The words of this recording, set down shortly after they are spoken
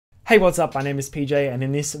Hey, what's up? My name is PJ, and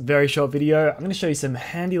in this very short video, I'm going to show you some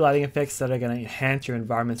handy lighting effects that are going to enhance your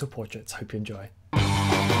environmental portraits. Hope you enjoy.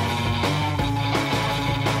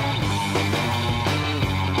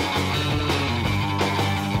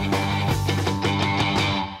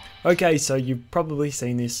 Okay, so you've probably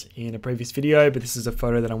seen this in a previous video, but this is a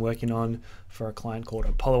photo that I'm working on for a client called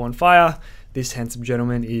Apollo on Fire. This handsome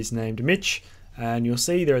gentleman is named Mitch, and you'll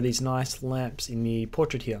see there are these nice lamps in the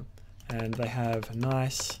portrait here, and they have a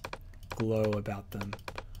nice glow about them.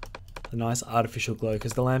 A nice artificial glow,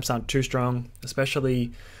 because the lamps aren't too strong,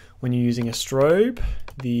 especially when you're using a strobe.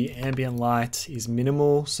 The ambient light is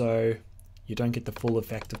minimal, so you don't get the full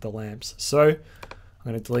effect of the lamps. So I'm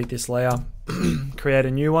going to delete this layer, create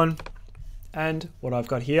a new one, and what I've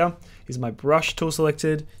got here is my brush tool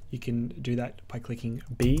selected. You can do that by clicking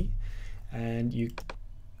B, and you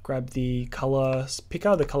grab the color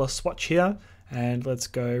picker, the color swatch here, and let's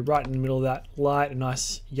go right in the middle of that light, a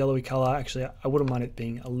nice yellowy color. Actually, I wouldn't mind it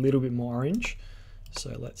being a little bit more orange.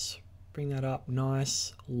 So let's bring that up,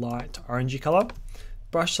 nice light orangey color.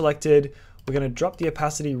 Brush selected, we're going to drop the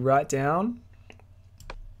opacity right down.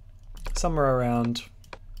 Somewhere around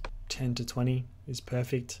 10 to 20 is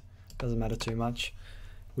perfect, doesn't matter too much.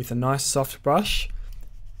 With a nice soft brush,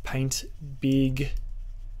 paint big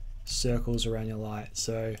circles around your light.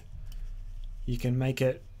 So you can make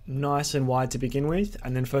it nice and wide to begin with,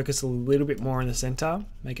 and then focus a little bit more in the center,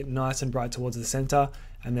 make it nice and bright towards the center,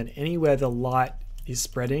 and then anywhere the light is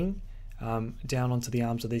spreading down onto the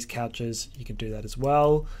arms of these couches, you can do that as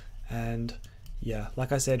well. And yeah,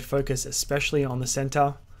 like I said, focus especially on the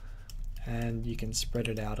center, and you can spread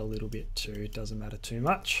it out a little bit too, it doesn't matter too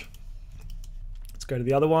much. Let's go to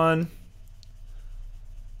the other one.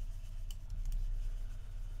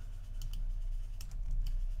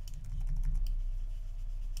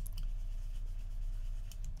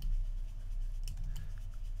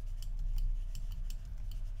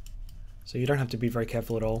 So you don't have to be very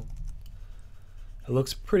careful at all. It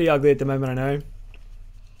looks pretty ugly at the moment, I know.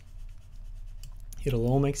 It'll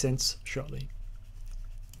all make sense shortly.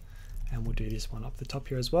 And we'll do this one up the top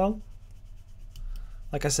here as well.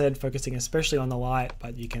 Like I said, focusing especially on the light,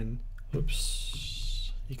 but you can,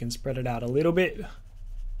 oops, you can spread it out a little bit.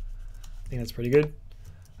 I think that's pretty good.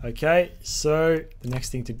 Okay, so the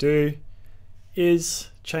next thing to do is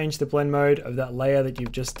change the blend mode of that layer that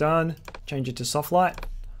you've just done. Change it to soft light.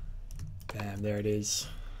 Bam, there it is.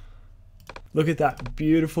 Look at that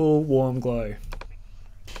beautiful warm glow.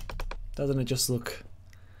 Doesn't it just look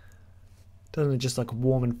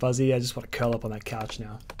warm and fuzzy? I just want to curl up on that couch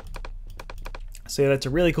now. So yeah, that's a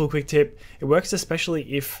really cool quick tip. It works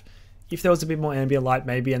especially if there was a bit more ambient light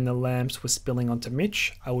maybe and the lamps were spilling onto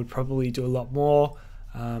Mitch. I would probably do a lot more.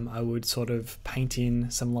 I would sort of paint in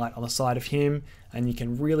some light on the side of him, and you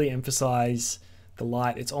can really emphasize the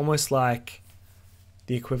light. It's almost like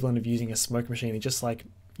the equivalent of using a smoke machine. It's just like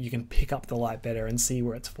you can pick up the light better and see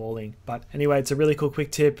where it's falling. But anyway, it's a really cool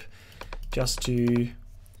quick tip just to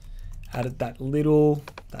add that little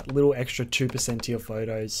extra 2% to your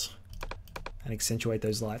photos and accentuate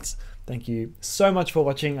those lights. Thank you so much for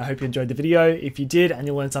watching. I hope you enjoyed the video. If you did and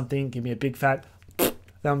you learned something, give me a big fat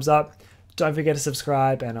thumbs up. Don't forget to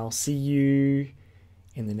subscribe, and I'll see you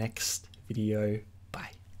in the next video.